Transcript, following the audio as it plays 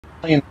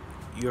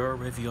You're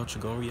already out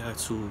gonna react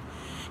to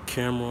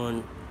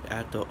Cameron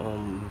at the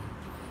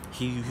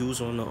he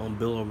was on the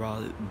Bill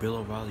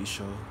O'Reilly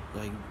show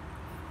like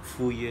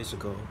 4 years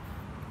ago,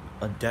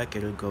 a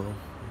decade ago,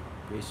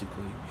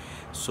 basically.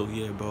 So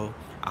yeah, bro.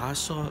 I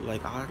saw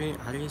like I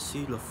didn't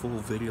see the full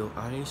video.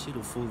 I didn't see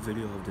the full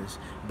video of this,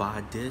 but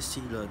I did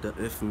see the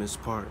infamous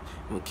part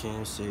when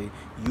Cam say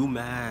you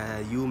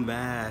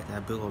mad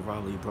at Bill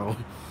O'Reilly, bro.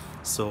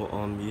 So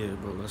yeah,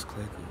 bro. Let's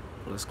click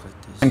it. Let's click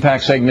this.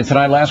 Impact segment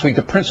tonight. Last week,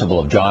 the principal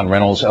of John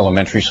Reynolds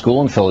Elementary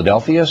School in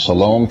Philadelphia,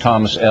 Salome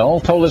Thomas L.,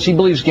 told us he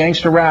believes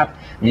gangster rap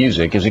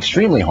music is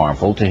extremely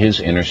harmful to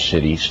his inner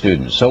city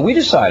students. So we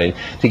decided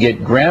to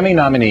get Grammy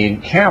nominee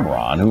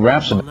Cam'ron, who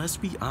raps about... Let's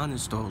be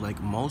honest, though.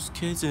 Like, most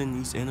kids in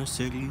these inner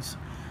cities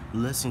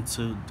listen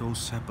to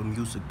those type of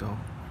music, though.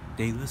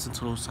 They listen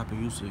to those type of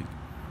music.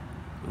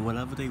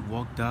 Whenever they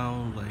walk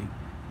down,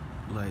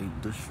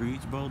 like the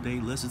streets, bro, they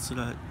listen to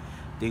that.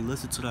 They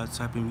listen to that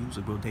type of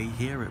music, bro. They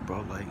hear it,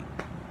 bro. Like,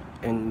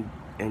 and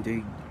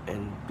they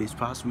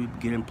possibly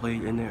getting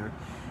played in their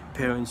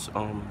parents'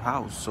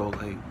 house. So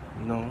like,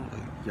 you know,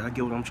 like, y'all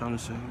get what I'm trying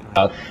to say.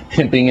 About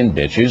pimping and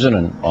bitches, and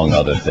among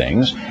other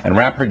things. And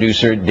rap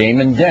producer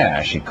Damon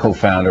Dash, a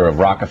co-founder of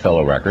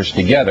Rockefeller Records,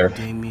 together.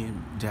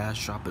 Damon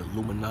Dash dropping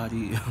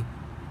Illuminati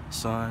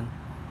sign.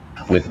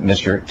 With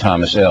Mr.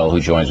 Thomas L.,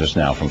 who joins us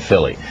now from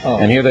Philly.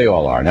 And here they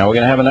all are. Now, we're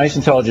going to have a nice,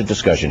 intelligent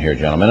discussion here,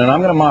 gentlemen, and I'm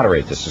going to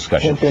moderate this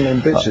discussion. Pimping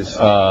and bitches.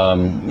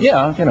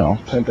 Yeah, you know.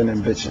 Pimping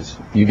and bitches.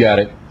 You got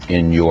it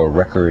in your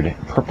record,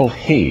 Purple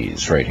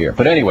Haze, right here.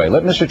 But anyway,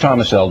 let Mr.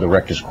 Thomas L.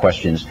 direct his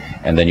questions,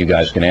 and then you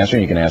guys can answer,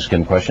 and you can ask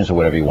him questions or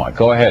whatever you want.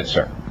 Go ahead,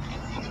 sir.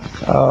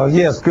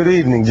 Yes, good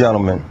evening,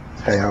 gentlemen.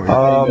 Hey, how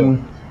are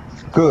you?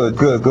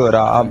 Good.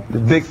 I'm a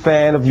big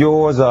fan of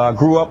yours. I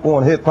grew up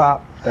on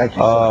hip-hop. Thank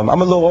you,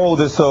 I'm a little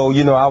older, so,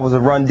 you know, I was a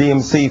Run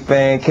DMC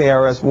fan,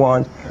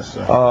 KRS-One. Yes,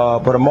 sir.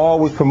 But I'm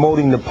always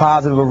promoting the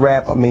positive of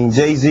rap. I mean,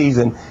 Jay-Z's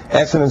an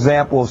excellent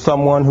example of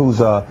someone who's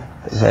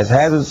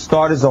has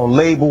started his own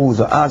label, who's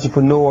an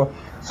entrepreneur.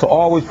 So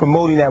always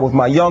promoting that with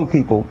my young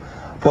people.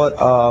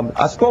 But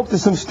I spoke to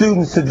some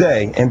students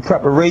today in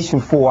preparation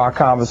for our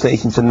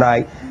conversation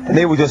tonight, and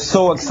they were just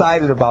so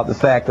excited about the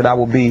fact that I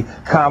will be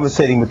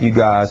conversating with you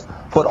guys,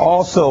 but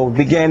also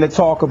began to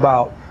talk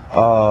about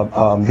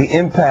the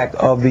impact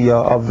of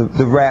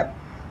the rap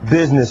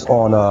business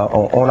on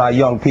our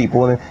young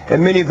people,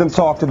 and many of them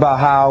talked about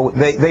how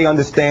they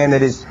understand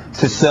that it's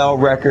to sell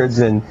records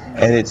and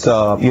it's you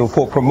know,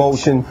 for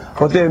promotion,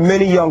 but there are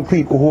many young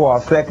people who are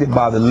affected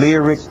by the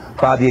lyrics,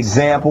 by the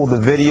example, the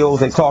videos.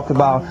 They talked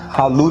about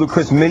how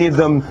Ludacris, many of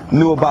them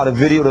knew about a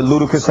video that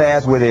Ludacris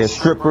has where there's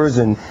strippers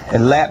and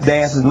lap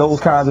dances and those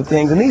kinds of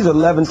things, and these are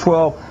 11,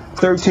 12,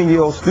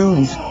 13-year-old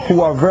students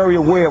who are very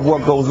aware of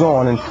what goes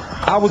on. And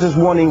I was just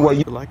wondering what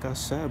you... Like I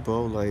said,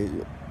 bro, like,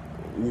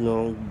 you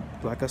know,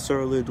 like I said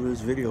earlier through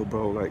this video,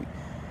 bro, like,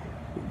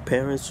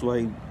 parents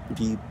do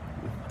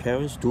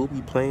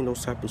be playing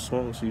those type of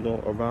songs, you know,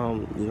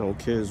 around, you know,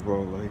 kids,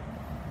 bro, like,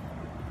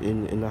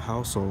 in the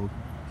household,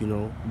 you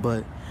know,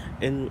 but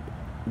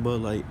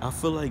like, I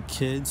feel like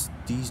kids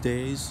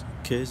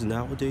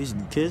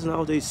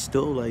nowadays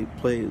still, like,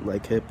 play,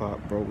 like,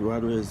 hip-hop, bro,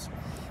 rather it's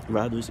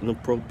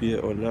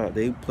inappropriate or not.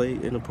 They play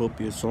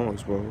inappropriate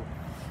songs, bro.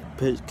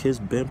 Kids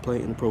been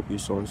playing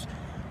inappropriate songs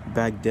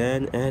back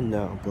then and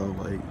now, bro.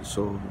 Like,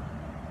 so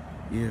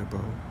yeah,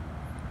 bro,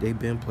 they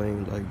been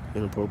playing like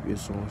inappropriate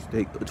songs.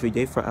 They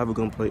forever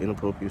gonna play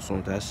inappropriate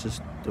songs. That's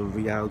just the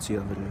reality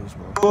of it is,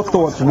 bro. Your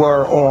thoughts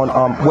were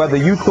on whether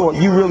you thought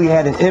you really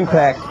had an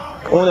impact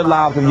on the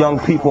lives of young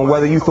people, and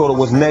whether you thought it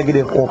was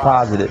negative or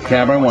positive.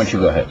 Cameron, why don't you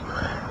go ahead?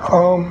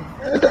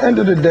 At the end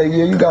of the day,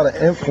 yeah, you got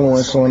an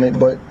influence on it,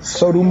 but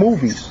so do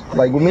movies.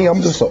 Like with me,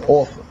 I'm just an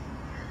author.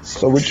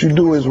 So what I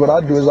do is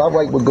I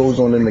write what goes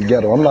on in the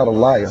ghetto. I'm not a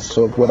liar.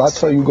 So if what I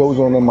tell you goes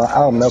on in my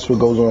album, that's what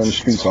goes on in the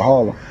streets of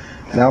Harlem.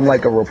 Now I'm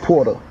like a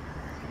reporter.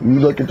 When you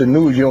look at the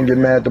news, you don't get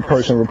mad at the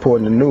person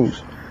reporting the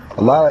news.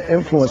 A lot of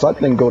influence, I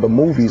think, go to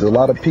movies. A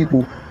lot of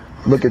people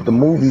look at the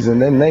movies and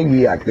then they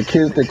react. The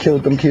kids that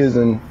killed them kids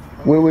and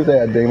where was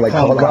that thing? Like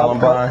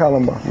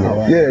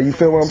Columbine. Yeah, you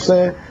feel what I'm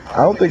saying?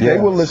 I don't think they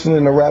were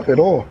listening to rap at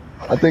all.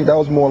 I think that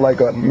was more like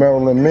a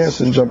Marilyn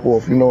Manson jump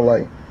off, you know,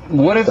 like.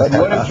 What if an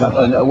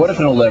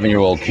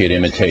 11-year-old kid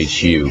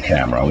imitates you,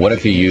 Cameron? What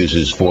if he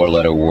uses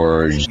 4-letter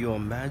words? You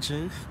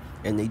imagine,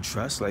 and they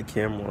dress like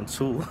Cameron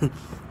too.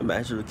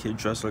 Imagine a kid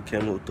dressed like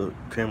Cameron with the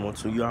Cameron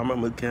too. I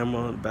remember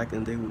Cameron back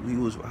in the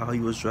day. How he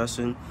was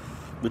dressing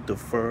with the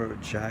fur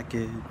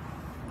jacket,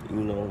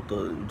 you know,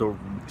 the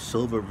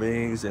silver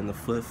rings and the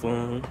flip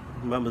phone.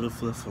 Remember the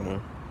flip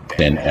phone?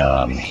 And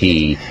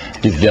he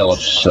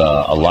develops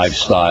a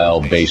lifestyle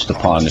based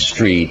upon the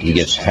street. He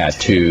gets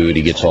tattooed.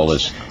 He gets all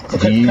this.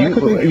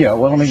 Yeah,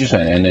 well, let me just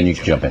say, and then you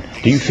can jump in.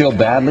 Do you feel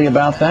badly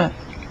about that?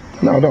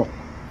 No, I don't.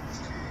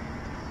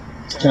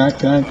 Can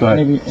I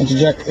maybe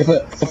interject? If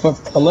a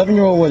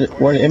 11-year-old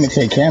were to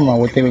imitate Cameron,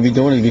 what they would be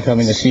doing is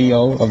becoming the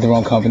CEO of their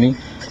own company,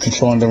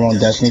 controlling their own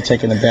destiny,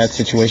 taking a bad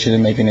situation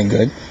and making it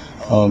good.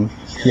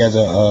 He has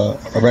a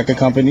record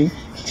company.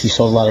 He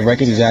sold a lot of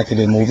records. He's acted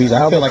in movies.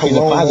 I feel like he's a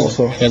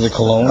positive. He has a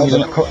cologne.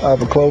 I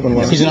have a clothing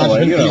line. He's an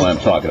entrepreneur. You know what I'm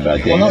talking about,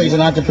 Dave. Well, no, he's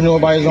an entrepreneur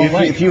by his own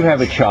right. If you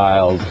have a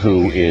child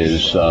who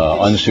is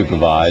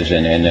unsupervised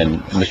and then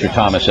Mr.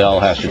 Thomas L.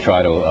 has to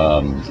try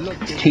to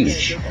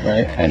teach,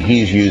 right, and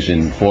he's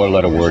using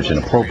four-letter words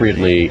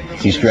inappropriately,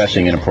 he's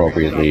dressing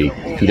inappropriately,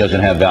 he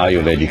doesn't have value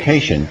of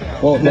education,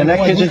 then that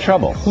kid's in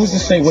trouble. Who's to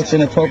say what's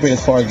inappropriate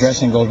as far as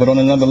dressing goes? But on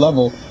another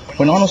level,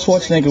 when Arnold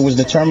Schwarzenegger was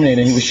the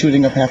Terminator, he was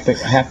shooting up half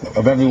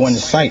of everyone in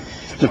sight.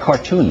 It's a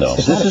cartoon, though.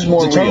 This is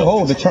more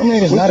real. The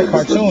Terminator is not a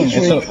cartoon.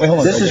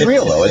 This is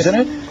real, though, isn't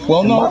it?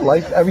 Well, no. In my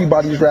life,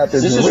 everybody's rap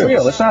is This is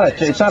real. It's not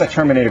a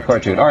Terminator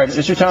cartoon. All right,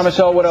 Mr. Thomas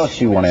L., what else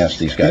do you want to ask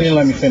these guys? You didn't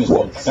let me finish.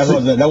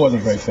 That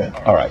wasn't very fair.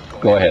 All right,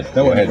 go ahead.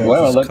 Go ahead.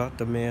 Well, let's cut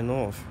the man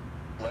off.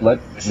 Let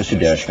Mr.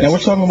 Dash finish. Now, we're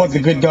talking about the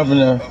good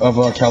governor of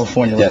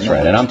California. That's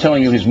right. And I'm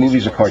telling you, his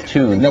movie's a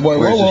cartoon,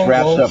 whereas his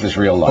rap stuff is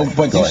real life.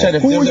 But you said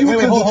if there's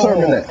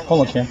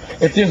hold on, Cam.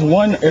 If there's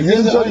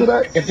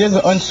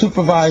an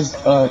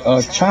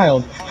unsupervised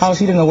child, how is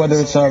he to know whether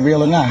it's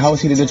real or not? How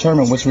is he to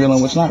determine what's real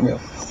and what's not real?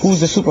 Who's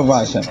to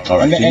supervise him? All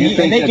right. So you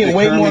think that the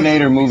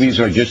Terminator movies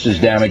are just as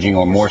damaging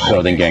or more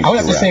so than gangster rap? I would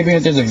have to say being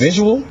that there's a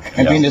visual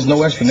and being there's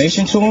no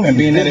explanation to him and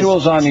being that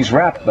visuals on these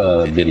rap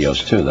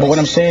videos too, though. But what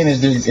I'm saying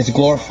is it's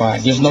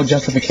glorified. There's no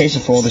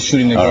justification for all the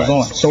shooting that goes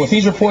on. So if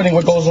he's reporting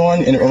what goes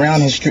on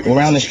around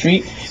the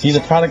street, he's a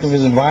product of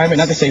his environment.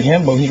 Not to say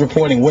him, but he's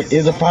reporting what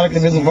is a product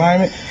of his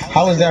environment.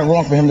 How is that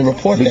wrong for him to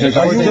report that?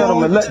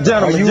 Gentlemen, let's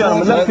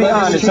be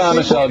honest.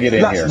 Thomas, I'll get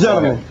in here.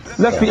 Gentlemen,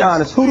 let's be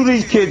honest. Who do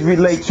these kids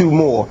relate to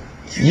more?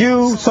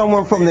 You,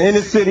 someone from the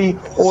inner city,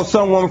 or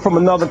someone from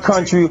another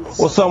country,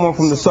 or someone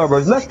from the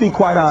suburbs? Let's be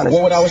quite honest.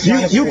 Well, what I was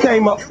you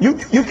came up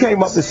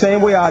the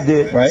same way I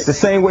did, right, the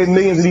same way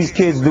millions of these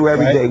kids do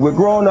every day. We're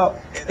growing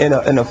up in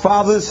a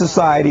fatherless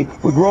society.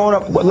 We're growing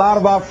up. A lot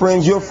of our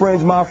friends, your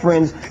friends, my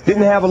friends,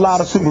 didn't have a lot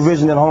of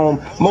supervision at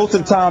home. Most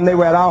of the time, they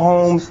were at our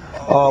homes.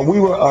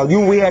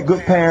 We had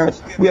good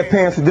parents. We had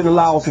parents who didn't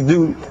allow us to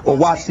do or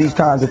watch these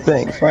kinds of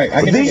things. Right.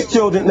 But these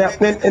children, now,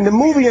 in the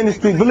movie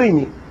industry, believe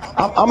me,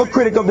 I'm a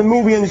critic of the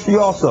movie industry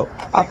also.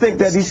 I think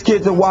that these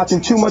kids are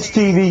watching too much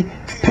TV,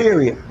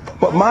 period.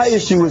 But my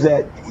issue is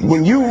that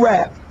when you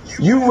rap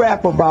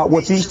about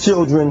what these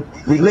children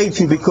relate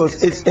to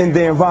because it's in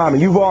their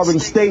environment. You've already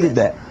stated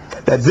that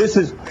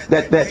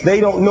they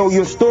don't know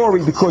your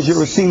story because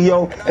you're a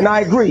CEO, and I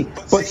agree.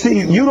 But see,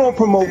 you don't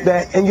promote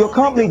that, and your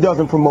company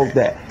doesn't promote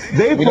that.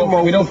 We don't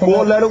promote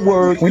four-letter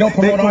words. We don't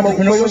promote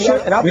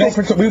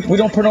entrepreneurship. We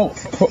don't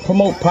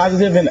promote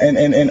positive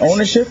and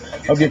ownership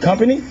of your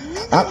company.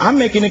 I'm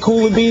making it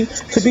cool to be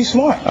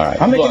smart. All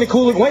right. I'm making it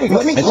cool to wait.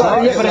 Let me.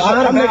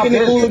 I'm making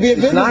it cool to be a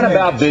businessman. It's not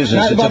about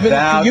business. It's about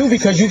business for you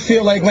because you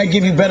feel like it might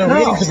give you better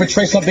ratings to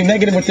portray something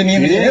negative within the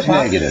image of hip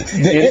hop. It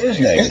is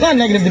negative. It's not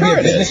negative to be a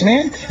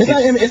businessman.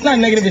 It's not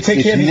negative to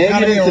take care of the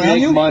economy around you. It's negative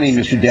to make money,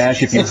 Mr.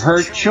 Dash, if you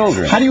hurt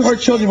children. How do you hurt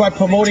children by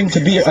promoting to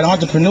be an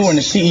entrepreneur and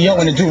a CEO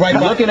and to do right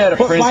by? Looking at a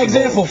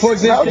principle. For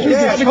example.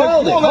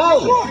 Hold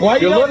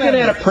it. You're looking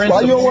at a principle.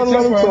 Why you don't want to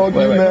let him talk?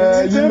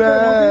 You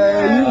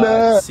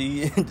mad.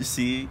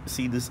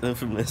 See this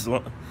infamous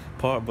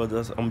part, but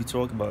I'm be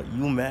talking about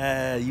you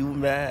mad.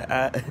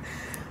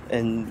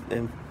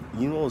 And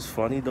you know what's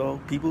funny though?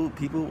 People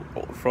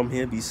from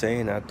here be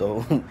saying that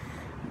though.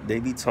 They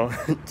be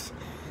talking.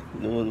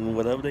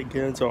 Whenever they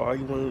get into an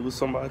argument with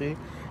somebody,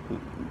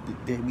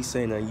 they be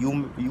saying that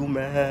you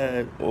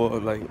mad, or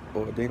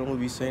they don't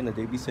be saying that.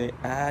 They be saying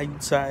you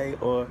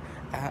tight, or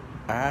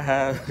I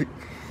have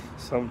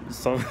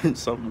something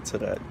to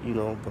that, you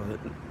know. But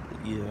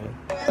yeah.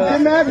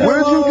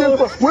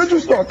 Where'd you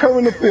start?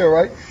 Current affair,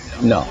 right?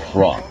 No,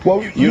 wrong.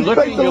 Well, you're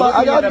looking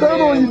I got dirt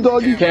on you,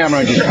 dog.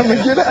 Cameron, I'm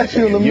gonna get at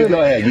you in a minute. You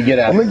go ahead. You get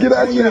at me. I'm gonna get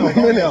at you in a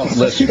minute.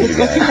 Listen, you're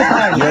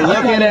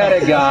looking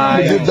at a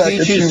guy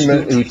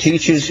who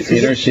teaches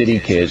inner city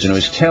kids and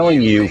who's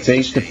telling you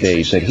face to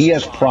face that he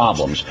has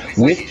problems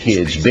with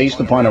kids based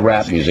upon the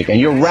rap music,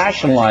 and you're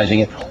rationalizing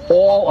it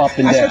all up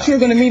and down. I thought you were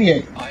going to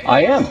mediate.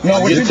 I am.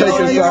 No, what you're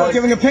doing, you're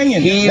giving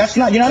opinions. You're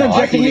not an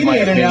objective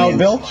mediator now,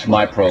 Bill. It's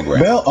my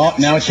program. Bill,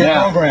 now it's your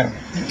program.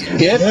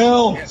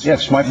 Bill.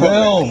 Yes, my program.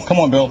 Bill, come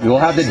on, Bill. We'll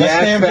have the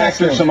dash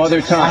factor some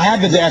other time. I have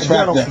the dash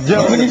factor.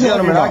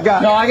 Gentlemen, I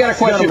got a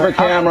question for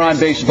Cameron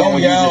based on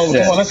what you just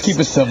said. Come on, let's keep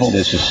it civil.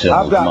 This is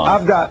civil.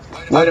 I've got.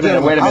 Wait a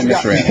minute,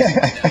 Mr.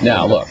 Anderson.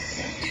 Now, look,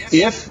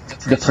 if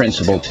the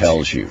principal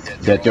tells you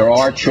that there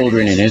are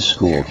children in his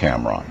school,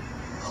 Cameron,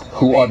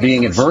 who are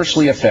being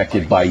adversely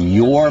affected by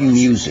your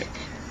music,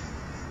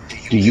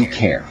 do you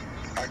care?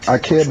 I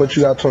care, but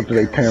you got to talk to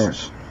their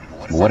parents.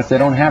 What if they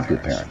don't have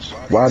good parents?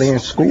 While they're in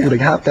school, they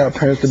have to have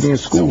parents to be in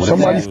school.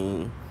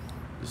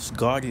 It's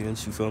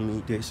guardians, you feel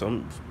me?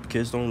 Some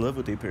kids don't live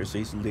with their parents.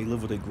 They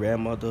live with their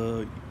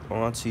grandmother,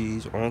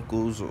 aunties,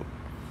 uncles, or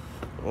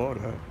all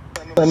that.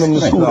 Send them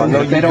to school.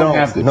 No, they don't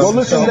have to. No,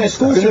 listen,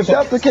 if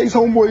that's the case,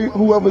 homeboy,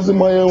 whoever's in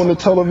my ear on the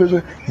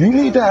television, you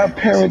need to have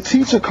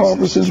parent-teacher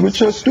conferences with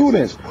your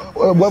students.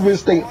 Whether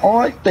it's their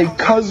aunt, their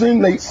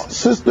cousin, their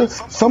sister,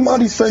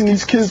 somebody send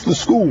these kids to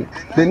school.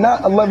 They're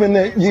not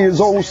 11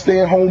 years old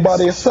staying home by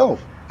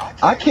themselves.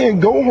 I can't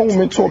go home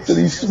and talk to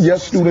these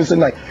students at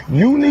night.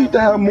 You need to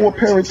have more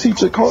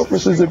parent-teacher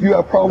conferences if you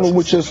have problems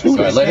with your students.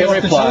 All right, let him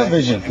reply.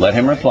 Let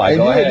him reply.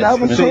 Go ahead. Now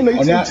turn they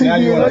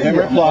TV Let him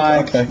reply.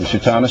 Okay.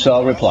 Mr. Thomas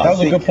L. reply. That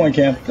was a good point,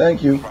 Cam.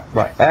 Thank you.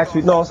 Right.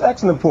 Actually, no, it's an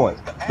excellent point.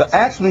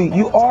 Actually,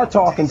 you are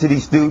talking to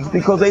these students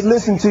because they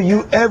listen to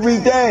you every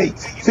day.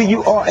 See,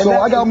 you are. So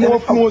I got more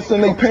influence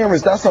than their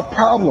parents. That's a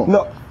problem.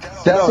 No.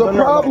 That's a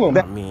problem.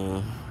 I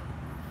mean,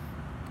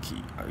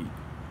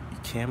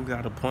 Cam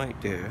got a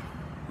point there,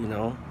 you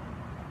know.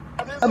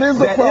 That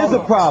is a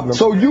problem.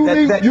 So you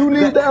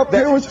need to have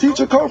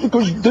parents-teacher conference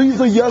because these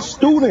are your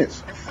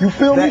students. You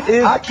feel me?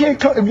 I can't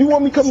come if you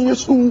want me to come to your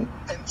school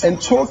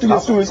and talk to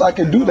your students. I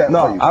can do that.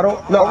 No, for you. I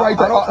don't. No, all right,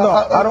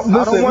 I don't.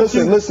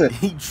 Listen.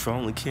 He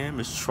trolling. Cam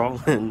is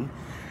trolling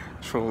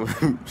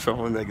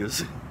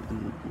niggas.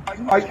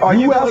 Are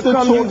you going to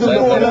come to the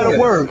door and let a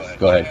word?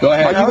 Go ahead.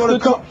 Are you going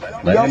to come?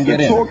 Let him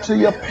get in. Talk to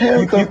your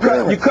parents.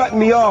 You're cutting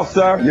me off,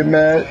 sir. You're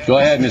mad. Go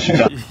ahead, Mr.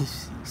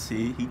 Thomas.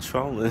 See, he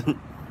trolling.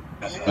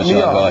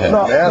 Go ahead.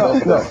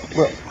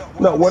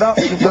 No. What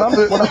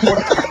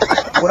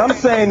I'm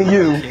saying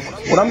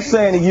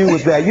to you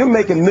is that you're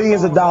making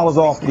millions of dollars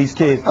off of these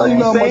kids. How you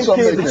know The how same much I'm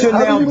kids that making? you're How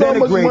now do you know how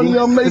much money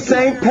I'm denigrating, making? the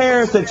same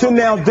parents that you're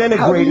now How do you know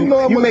how denigrating,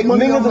 much you make money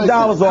millions I'm of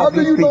dollars making? off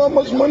these How do you know how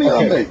people. much money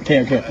I make?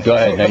 Cam. Go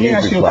ahead. Let me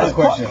ask you a quick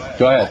question.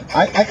 Go ahead.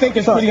 I think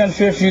it's pretty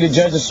unfair for you to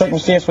judge the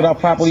circumstance without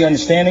properly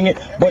understanding it.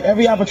 But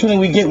every opportunity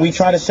we get, we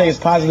try to say as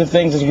positive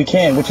things as we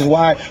can, which is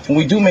why when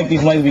we do make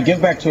these money, we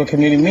give back to a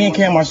community. Me and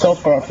Cam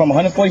ourselves are from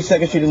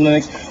 142nd Street in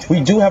Lenox.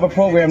 We do have a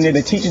program there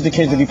that teaches the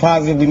kids to be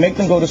positive. We make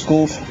them go to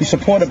school. We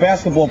support a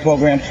basketball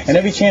program. And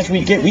every chance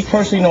we get, we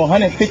personally know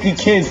 150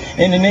 kids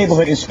in the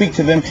neighborhood and speak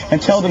to them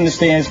and tell them to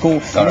stay in school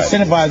and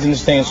incentivize them to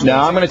stay in school.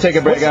 Now I'm going to take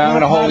a break. I'm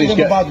going to hold these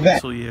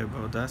guys. So yeah,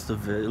 bro, that's the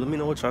vid. Let me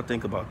know what y'all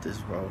think about this,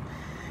 bro.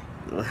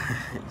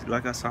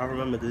 Like I said, I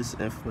remember this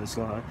influence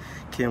line.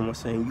 Kim was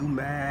saying, "You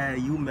mad?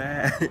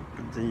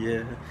 Then,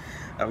 yeah,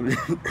 I mean,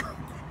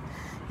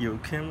 yo,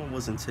 Cameron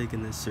wasn't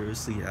taking this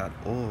seriously at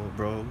all,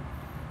 bro.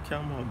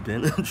 Cameron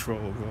been a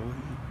troll, bro.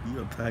 He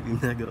a patty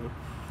nigga.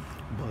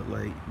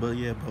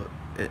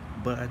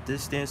 But at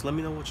this stance, let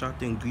me know what y'all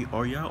think.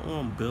 Are y'all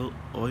on Bill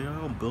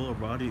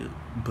O'Reilly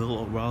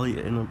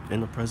in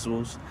the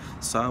principal's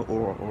side,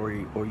 or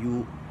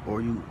you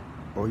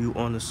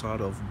on the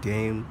side of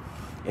Dame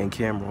and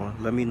Cameron?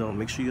 Let me know.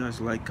 Make sure you guys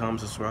like,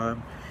 comment,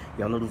 subscribe.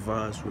 Y'all know the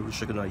vibes. We're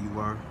checking out. You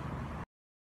are.